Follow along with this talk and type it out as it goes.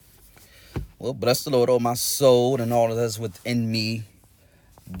Well, bless the Lord, oh my soul, and all that's within me.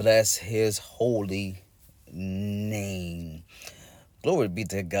 Bless his holy name. Glory be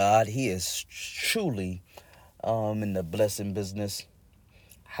to God. He is truly in the blessing business.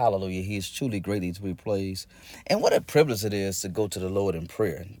 Hallelujah. He is truly greatly to be praised. And what a privilege it is to go to the Lord in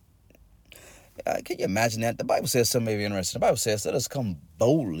prayer. Can you imagine that? The Bible says something very interesting. The Bible says, let us come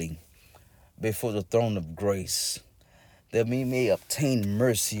boldly before the throne of grace, that we may obtain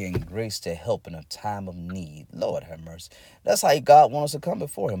mercy and grace to help in a time of need. Lord have mercy. That's how God wants us to come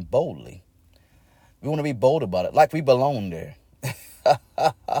before him boldly. We want to be bold about it, like we belong there.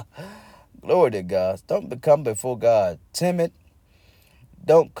 Glory to God. Don't come before God timid.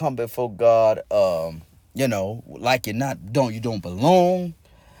 Don't come before God, like you don't belong.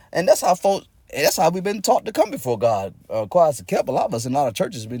 And that's how folks. That's how we've been taught to come before God. Quite as kept, a lot of us in a lot of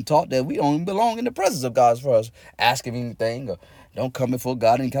churches have been taught that we don't belong in the presence of God as far as asking anything, or don't come before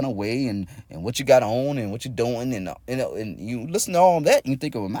God any kind of way, and what you got on and what you're doing, and you listen to all that and you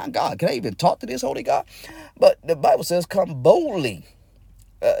think, oh my God, can I even talk to this holy God? But the Bible says, come boldly.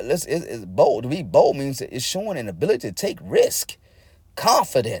 It's bold. To be bold means it's showing an ability to take risk,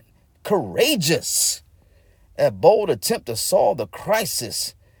 confident, courageous, a bold attempt to solve the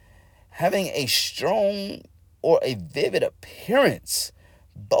crisis, having a strong or a vivid appearance,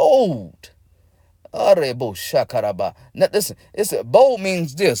 bold. Now listen, bold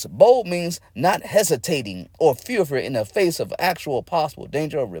means this. Bold means not hesitating or fearful in the face of actual possible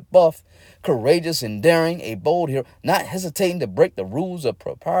danger or rebuff. Courageous and daring, a bold hero, not hesitating to break the rules of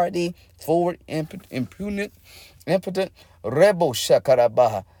propriety, forward, impotent. Rebo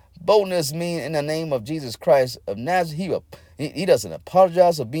shakarabaha. Boldness means in the name of Jesus Christ of Nazareth. He doesn't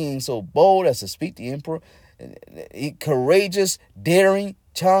apologize for being so bold as to speak the emperor. Courageous, daring,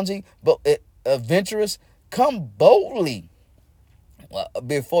 challenging, but adventurous. Come boldly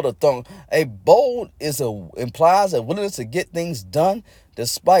before the throne. A bold implies a willingness to get things done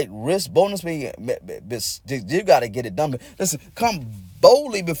despite risk. Boldness means you got to get it done. Listen, come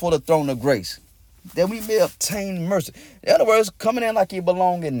boldly before the throne of grace, that we may obtain mercy. In other words, coming in like you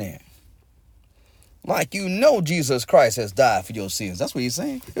belong in there. Like you know Jesus Christ has died for your sins. That's what he's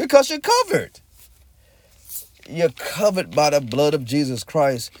saying. Because you're covered. You're covered by the blood of Jesus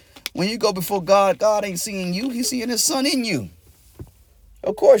Christ. When you go before God, God ain't seeing you. He's seeing his son in you.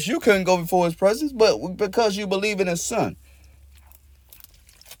 Of course, you couldn't go before his presence, but because you believe in his son.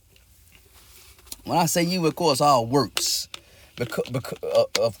 When I say you, of course, our works, because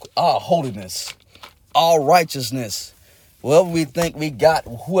of our holiness, our righteousness, whoever we think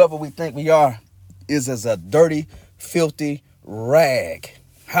we are, is as a dirty, filthy rag.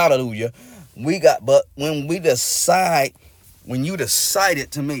 Hallelujah. But when you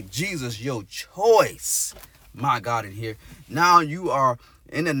decided to make Jesus your choice, my God, in here, now you are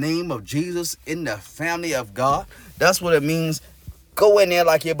in the name of Jesus, in the family of God. That's what it means. Go in there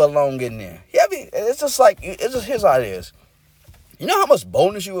like you belong in there. Yeah, here's how it is. You know how much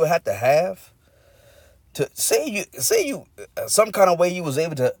boldness you would have to say you some kind of way you was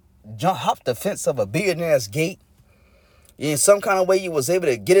able to hop the fence of a billionaire's gate. In some kind of way you was able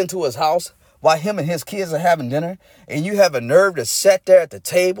to get into his house while him and his kids are having dinner, and you have a nerve to sit there at the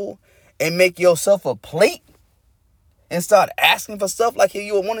table and make yourself a plate and start asking for stuff like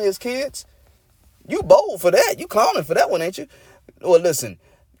you were one of his kids. You bold for that. You clowning for that one, ain't you? Well, listen,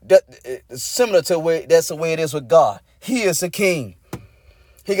 similar to that's the way it is with God. He is the king.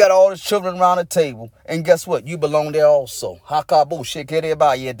 He got all his children around the table. And guess what? You belong there also.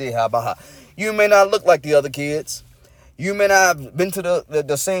 You may not look like the other kids. You may not have been to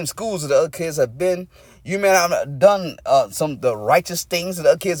the same schools that the other kids have been. You may not have done some of the righteous things that the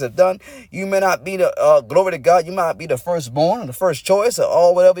other kids have done. You may not be glory to God, you might not be the firstborn or the first choice or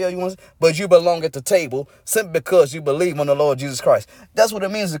all whatever you want, but you belong at the table simply because you believe on the Lord Jesus Christ. That's what it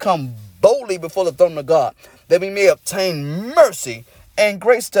means to come boldly before the throne of God, that we may obtain mercy and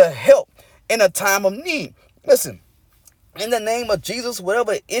grace to help in a time of need. Listen, in the name of Jesus,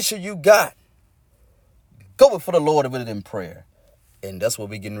 whatever issue you got, go before the Lord with it in prayer. And that's what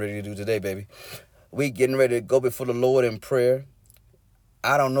we're getting ready to do today, baby. We're getting ready to go before the Lord in prayer.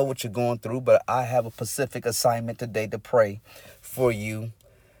 I don't know what you're going through, but I have a specific assignment today to pray for you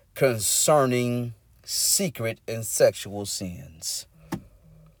concerning secret and sexual sins.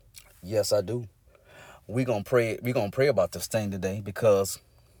 Yes, I do. We're gonna pray about this thing today, because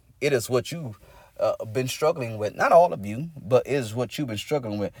it is what you've been struggling with. Not all of you, but it is what you've been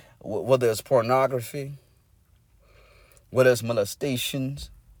struggling with. Whether it's pornography, whether it's molestations,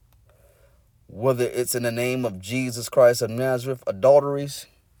 whether it's in the name of Jesus Christ of Nazareth, adulteries,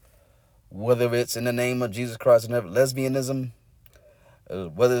 whether it's in the name of Jesus Christ of Nazareth, lesbianism,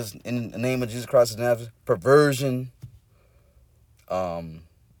 whether it's in the name of Jesus Christ of Nazareth, perversion,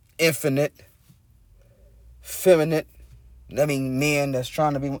 infinite, feminine. I mean, men that's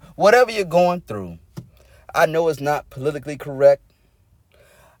trying to be, whatever you're going through. I know it's not politically correct.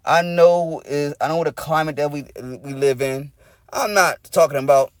 I know the climate that we live in. I'm not talking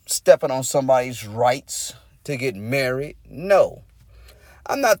about stepping on somebody's rights to get married. No.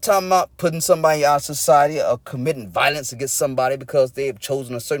 I'm not talking about putting somebody out of society or committing violence against somebody because they have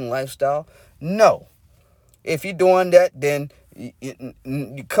chosen a certain lifestyle. No. If you're doing that, then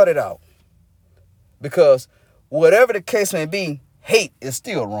you cut it out. Because whatever the case may be, hate is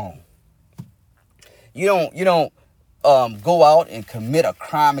still wrong. You don't go out and commit a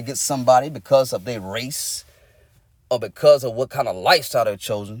crime against somebody because of their race or because of what kind of lifestyle they've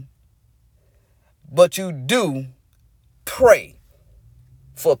chosen. But you do pray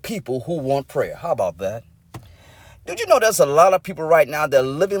for people who want prayer. How about that? Did you know there's a lot of people right now that are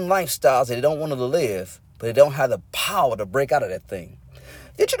living lifestyles that they don't want to live, but they don't have the power to break out of that thing?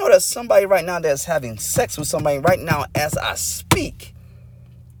 Did you know there's somebody right now that's having sex with somebody right now as I speak,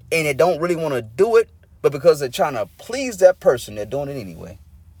 and they don't really want to do it, but because they're trying to please that person, they're doing it anyway?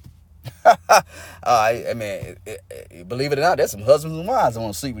 I mean, believe it or not, there's some husbands and wives that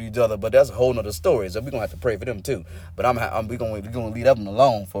want to sleep with each other, but that's a whole nother story. So we're gonna have to pray for them too. But we're gonna leave them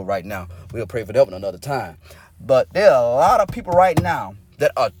alone for right now. We'll pray for them another time. But there are a lot of people right now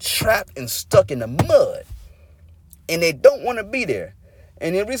that are trapped and stuck in the mud, and they don't want to be there.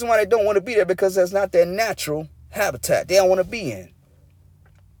 And the reason why they don't want to be there because that's not their natural habitat. They don't want to be in.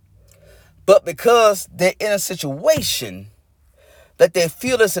 But because they're in a situation that they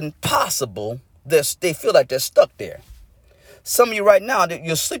feel is impossible, they feel like they're stuck there. Some of you right now,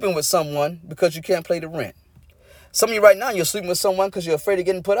 you're sleeping with someone because you can't pay the rent. Some of you right now, you're sleeping with someone because you're afraid of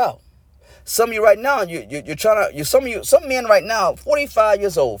getting put out. Some of you right now, some men right now, 45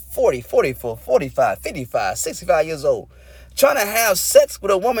 years old, 40, 44, 45, 55, 65 years old, trying to have sex with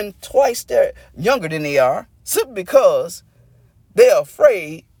a woman twice their younger than they are, simply because they're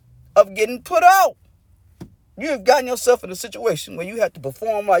afraid of getting put out. You have gotten yourself in a situation where you have to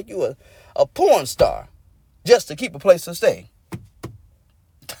perform like you a porn star just to keep a place to stay.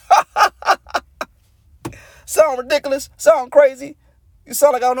 Sound ridiculous? Sound crazy? You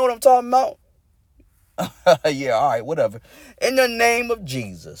sound like I don't know what I'm talking about? Yeah, all right, whatever. In the name of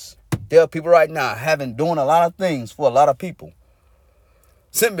Jesus, there are people right now doing a lot of things for a lot of people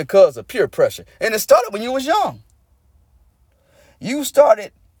simply because of peer pressure. And it started when you was young. You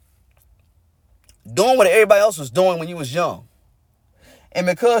started doing what everybody else was doing when you was young. And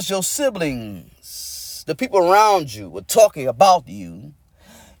because your siblings, the people around you, were talking about you,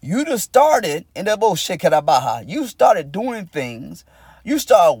 you just started in that bullshit. You started doing things. You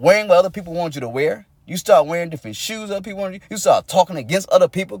started wearing what other people want you to wear. You started wearing different shoes other people want you. You started talking against other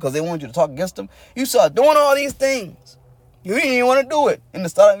people because they want you to talk against them. You started doing all these things. You didn't even want to do it in the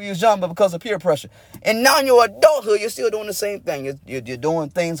start when you was young, but because of peer pressure. And now in your adulthood, you're still doing the same thing. You're doing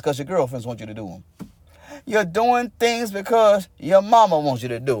things because your girlfriends want you to do them. You're doing things because your mama wants you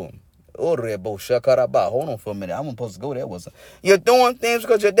to do them. Hold on for a minute. I'm supposed to go there. You're doing things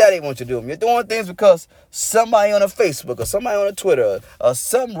because your daddy wants you to do them. You're doing things because somebody on a Facebook or somebody on a Twitter or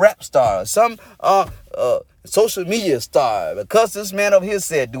some rap star or some social media star, because this man over here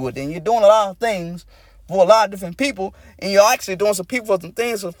said do it. Then you're doing a lot of things for a lot of different people, and you're actually doing some people for some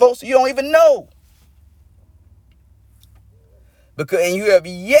things for folks you don't even know. And you have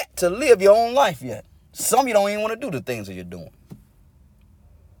yet to live your own life yet. Some of you don't even want to do the things that you're doing.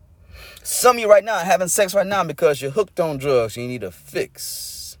 Some of you right now are having sex right now because you're hooked on drugs and you need a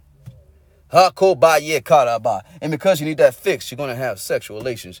fix. And because you need that fix, you're going to have sexual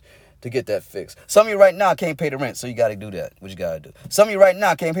relations to get that fix. Some of you right now can't pay the rent, so you got to do that. What you got to do. Some of you right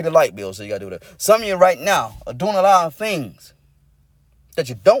now can't pay the light bill, so you got to do that. Some of you right now are doing a lot of things that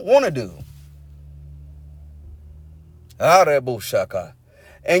you don't want to do.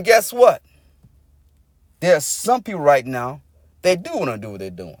 And guess what? There's some people right now, they do want to do what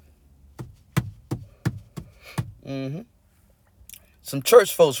they're doing. Some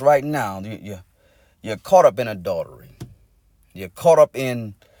church folks right now, you're caught up in adultery. You're caught up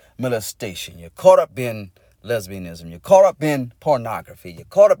in molestation. You're caught up in lesbianism. You're caught up in pornography. You're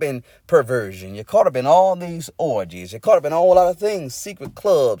caught up in perversion. You're caught up in all these orgies. You're caught up in a whole lot of things, secret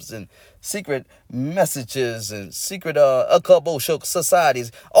clubs and secret messages and secret occult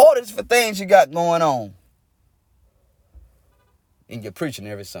societies. All these different things you got going on. And you're preaching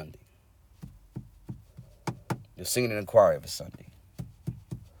every Sunday. You're singing in the choir every Sunday.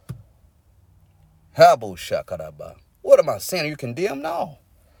 What am I saying? Are you condemned? No.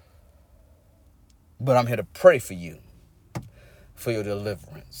 But I'm here to pray for you. for your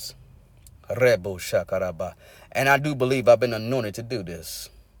deliverance. Rebo shakaraba. And I do believe I've been anointed to do this.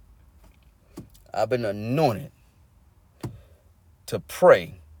 I've been anointed to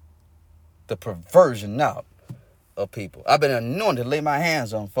pray the perversion out of people. I've been anointed to lay my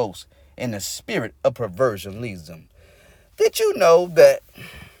hands on folks, and the spirit of perversion leads them. Did you know that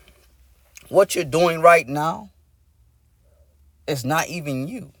what you're doing right now is not even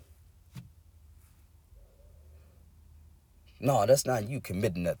you? No, that's not you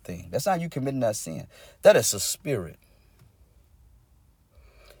committing that thing. That's not you committing that sin. That is a spirit.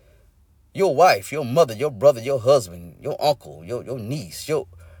 Your wife, your mother, your brother, your husband, your uncle, your niece,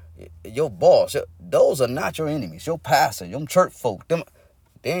 your boss, those are not your enemies. Your pastor, your church folk,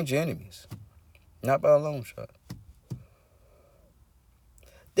 they ain't your enemies. Not by a long shot.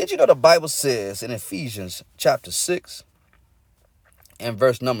 Did you know the Bible says in Ephesians chapter 6 and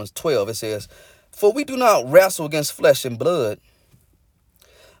verse numbers 12, it says, "For we do not wrestle against flesh and blood,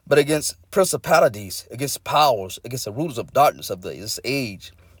 but against principalities, against powers, against the rulers of darkness of this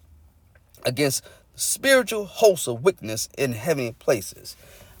age, against spiritual hosts of wickedness in heavenly places."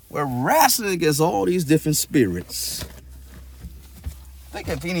 We're wrestling against all these different spirits. Think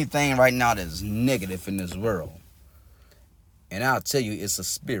of anything right now that's negative in this world, and I'll tell you it's a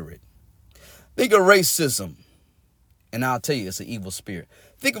spirit. Think of racism, and I'll tell you it's an evil spirit.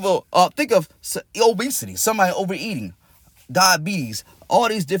 Think of obesity, somebody overeating, diabetes, all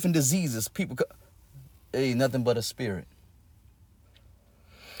these different diseases. It ain't nothing but a spirit.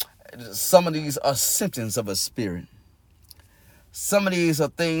 Some of these are symptoms of a spirit. Some of these are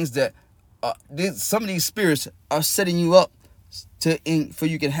things that some of these spirits are setting you up for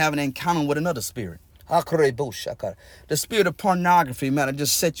you can have an encounter with another spirit. The spirit of pornography might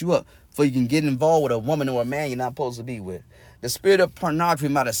just set you up for you can get involved with a woman or a man you're not supposed to be with. The spirit of pornography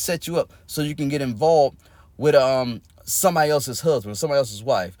might have set you up so you can get involved with somebody else's husband, somebody else's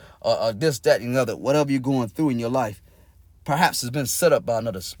wife, or this, that, and the other. Whatever you're going through in your life, perhaps has been set up by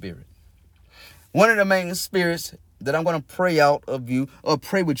another spirit. One of the main spirits that I'm going to pray out of you or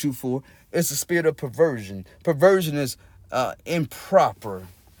pray with you for is the spirit of perversion. Perversion is improper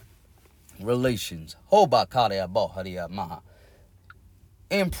relations.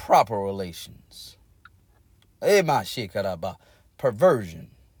 Improper relations. Perversion.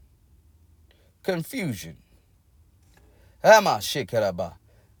 Confusion.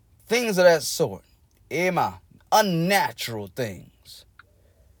 Things of that sort. Unnatural things.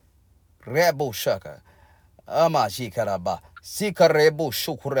 Rebo shaka.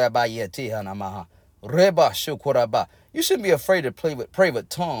 You shouldn't be afraid to pray with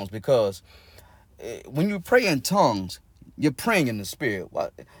tongues, because when you pray in tongues, you're praying in the spirit.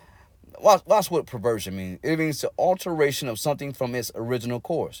 Watch what perversion means. It means the alteration of something from its original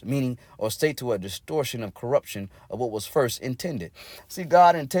course, meaning or state to a distortion of corruption of what was first intended. See,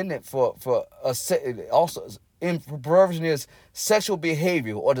 God intended for also in perversion is sexual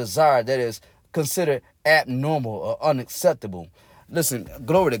behavior or desire that is considered abnormal or unacceptable. Listen,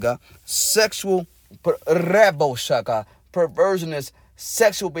 glory to God. Perversion is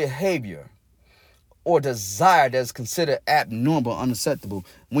sexual behavior or desire that's considered abnormal, unacceptable.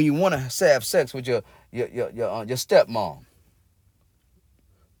 When you want to have sex with your stepmom,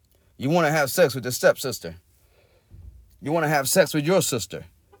 you want to have sex with your stepsister, you want to have sex with your sister,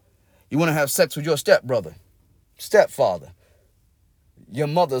 you want to have sex with your stepbrother, stepfather, your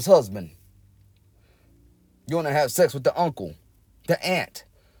mother's husband. You want to have sex with the uncle, the aunt.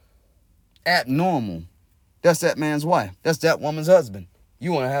 Abnormal. That's that man's wife. That's that woman's husband.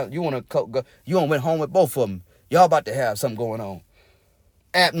 You want to went home with both of them. Y'all about to have something going on.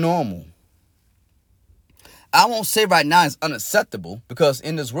 Abnormal. I won't say right now it's unacceptable, because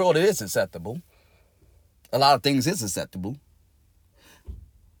in this world it is acceptable. A lot of things is acceptable.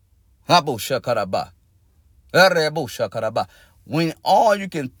 When all you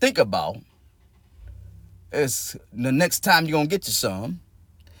can think about is the next time you're going to get you some.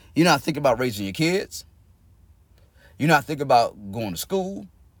 You're not thinking about raising your kids. You're not thinking about going to school.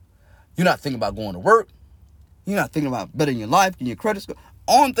 You're not thinking about going to work. You're not thinking about bettering your life, getting your credit score.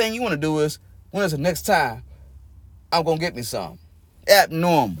 Only thing you want to do is, when is the next time I'm going to get me some?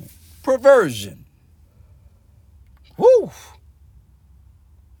 Abnormal. Perversion. Woo.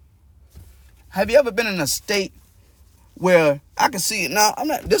 Have you ever been in a state where I can see it now?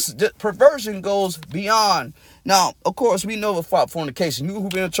 This perversion goes beyond. Now, of course, we know about fornication. You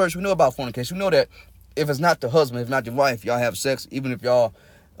who've been in church, we know about fornication. We know that if it's not the husband, if not your wife, y'all have sex. Even if y'all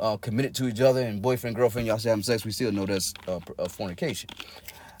committed to each other and boyfriend, girlfriend, y'all having sex, we still know that's fornication.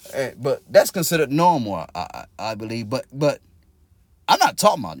 But that's considered normal, I believe. But I'm not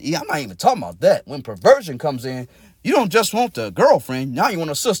talking about. I'm not even talking about that. When perversion comes in, You don't just want the girlfriend. Now you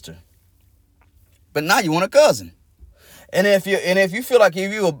want a sister. But now you want a cousin. And if you feel like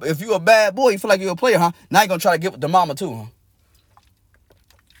if you a bad boy, you feel like you're a player, huh? Now you're gonna try to get with the mama too, huh?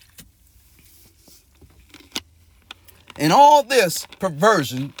 And all this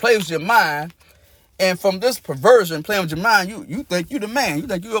perversion plays with your mind. And from this perversion playing with your mind, you think you the man. You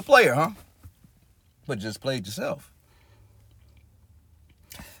think you a player, huh? But just played yourself.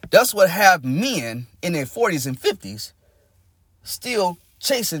 That's what have men in their 40s and 50s still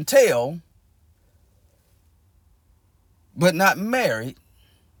chasing tail, but not married,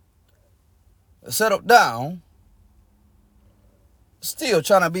 settled down, still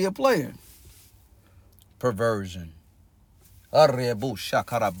trying to be a player. Perversion.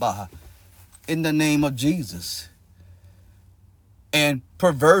 In the name of Jesus. And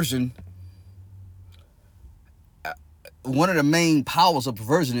perversion, one of the main powers of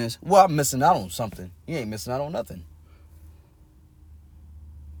perversion is, well, I'm missing out on something. You ain't missing out on nothing.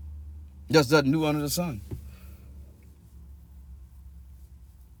 Just nothing new under the sun.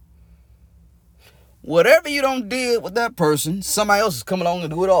 Whatever you don't did with that person, somebody else is coming along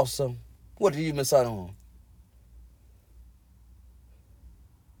and do it also. What did you miss out on?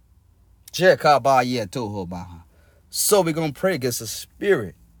 So we're going to pray against the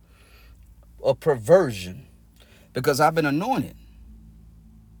spirit of perversion, because I've been anointed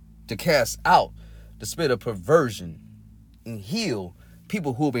to cast out the spirit of perversion and heal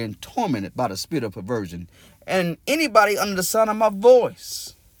people who have been tormented by the spirit of perversion. And anybody under the sound of my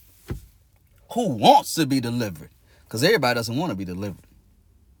voice who wants to be delivered, because everybody doesn't want to be delivered.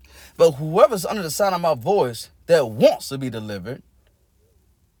 But whoever's under the sound of my voice that wants to be delivered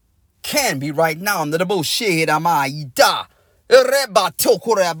can be right now. Under the bullshit, Amaida. Reba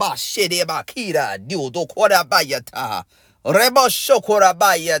tokoraba shedeba kira do korabayata. Reba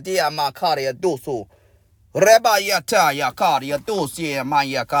shokorabaya dia makaria doso. Reba yata yakaria dosia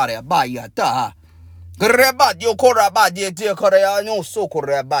maya karia bayata. Reba diokorabaya dia korea no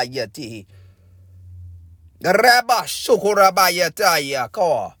sokorabayati. Reba shokorabayata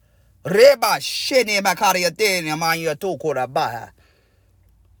yaka. Reba shene makaria denia maya tokorabaya.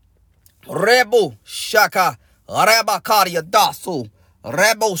 Rebo shaka reba karia dasu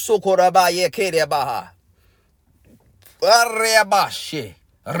rebo sukorabaye kerebaha reba she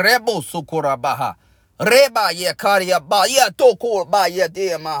rebo sukorabaha reba ye karia ba ya toko ba ye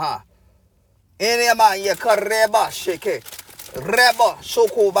de maha enema ye kareba sheke reba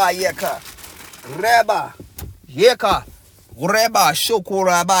sukoba ye ka reba yeka reba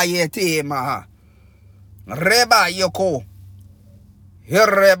sukorabaye te maha reba yoko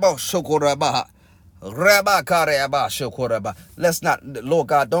Hirebo shokoraba. Reba kareba shokoraba. Let's not, Lord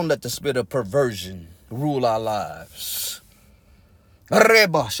God, don't let the spirit of perversion rule our lives.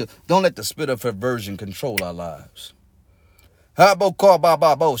 Reba, don't let the spirit of perversion control our lives. As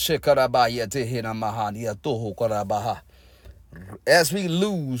we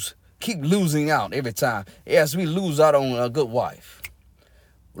lose, keep losing out every time. As we lose out on a good wife.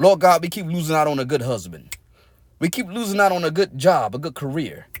 Lord God, we keep losing out on a good husband. We keep losing out on a good job, a good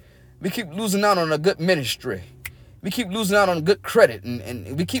career. We keep losing out on a good ministry. We keep losing out on good credit.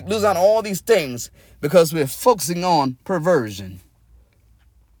 And we keep losing out on all these things because we're focusing on perversion.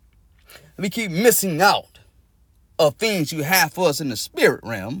 We keep missing out of things you have for us in the spirit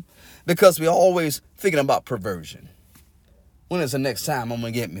realm because we're always thinking about perversion. When is the next time I'm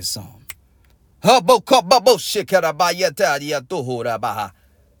going to get me some?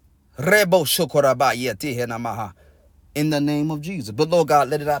 Rebo in the name of Jesus. But Lord God,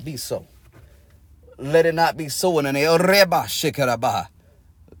 let it not be so. Let it not be so in the name of Reba Shekarabaha.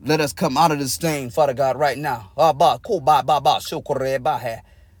 Let us come out of this thing, Father God, right now.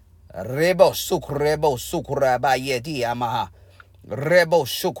 Rebo sukrebo sukraba yeti amaha. Rebo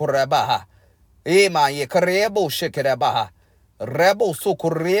sukrabaha. Ema ye karebo shekarabaha. Rebo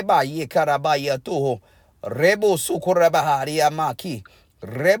sukreba ye karabaya tuho. Rebo sukrabaha riamaki.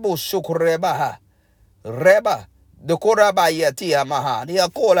 Rebo sukrebaha. Reba the korabayati amaha. Ria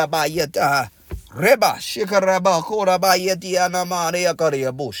korabayata. Reba shikaraba korabayati anama ria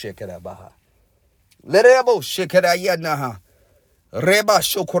karebo shekarabaha. Lerebo shekarayanaha. Reba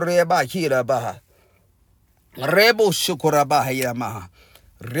shukureba hirabaha. Rebo shukurabaha yamaha.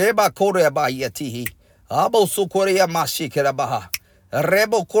 Reba koreba yatihi. Abo sukuria mashikirabaha.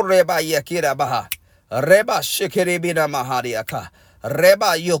 Rebo koreba yakirabaha. Reba shikirebina mahariaka.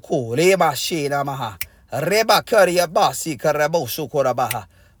 Reba yoku reba shina maha. Reba karia basi karabo shukurabaha.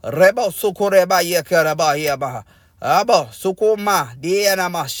 Reba sukureba yakarabaha yamaha. Abo sukuma diana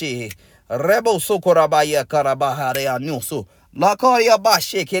mashi. Rebo sukuraba yakarabaha rea nusu. La koria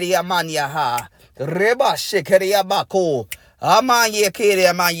bashe kiria mania ha. Reba shikeria bako. Ama ye kere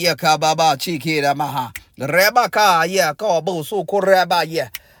ama ye kababa chikira maha. Reba ka ye ko bo so koreba ye.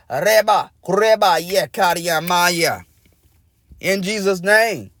 Reba kureba ye karia maya. In Jesus'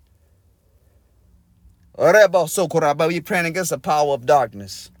 name. Reba so koraba. We praying against the power of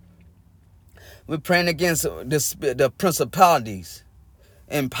darkness. We're praying against the principalities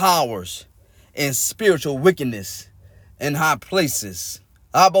and powers and spiritual wickedness in high places.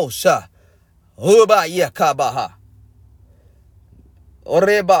 Abosha. Uba ye kabaha.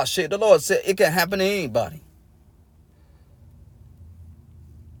 Oreba shit. The Lord said it can happen to anybody.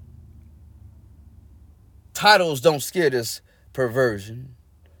 Titles don't scare this perversion.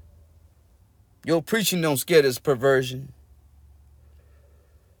 Your preaching don't scare this perversion.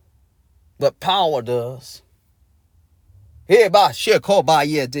 But power does. Hereby shit called by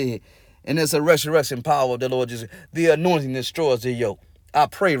yet did. And it's a resurrection power of the Lord Jesus. The anointing destroys the yoke. I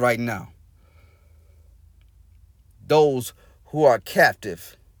pray right now. Those who are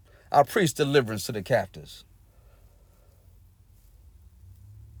captive. I preach deliverance to the captives.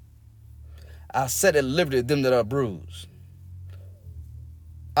 I set at liberty them that are bruised.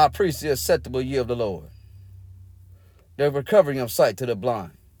 I preach the acceptable year of the Lord. The recovering of sight to the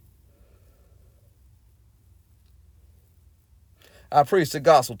blind. I preach the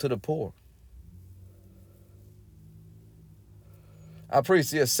gospel to the poor. I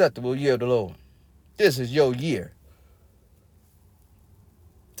preach the acceptable year of the Lord. This is your year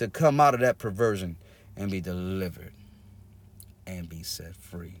to come out of that perversion and be delivered and be set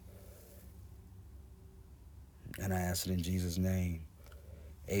free. And I ask it in Jesus' name.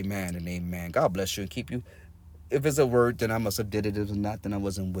 Amen and amen. God bless you and keep you. If it's a word, then I must have did it. If it's not, then I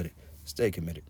wasn't with it. Stay committed.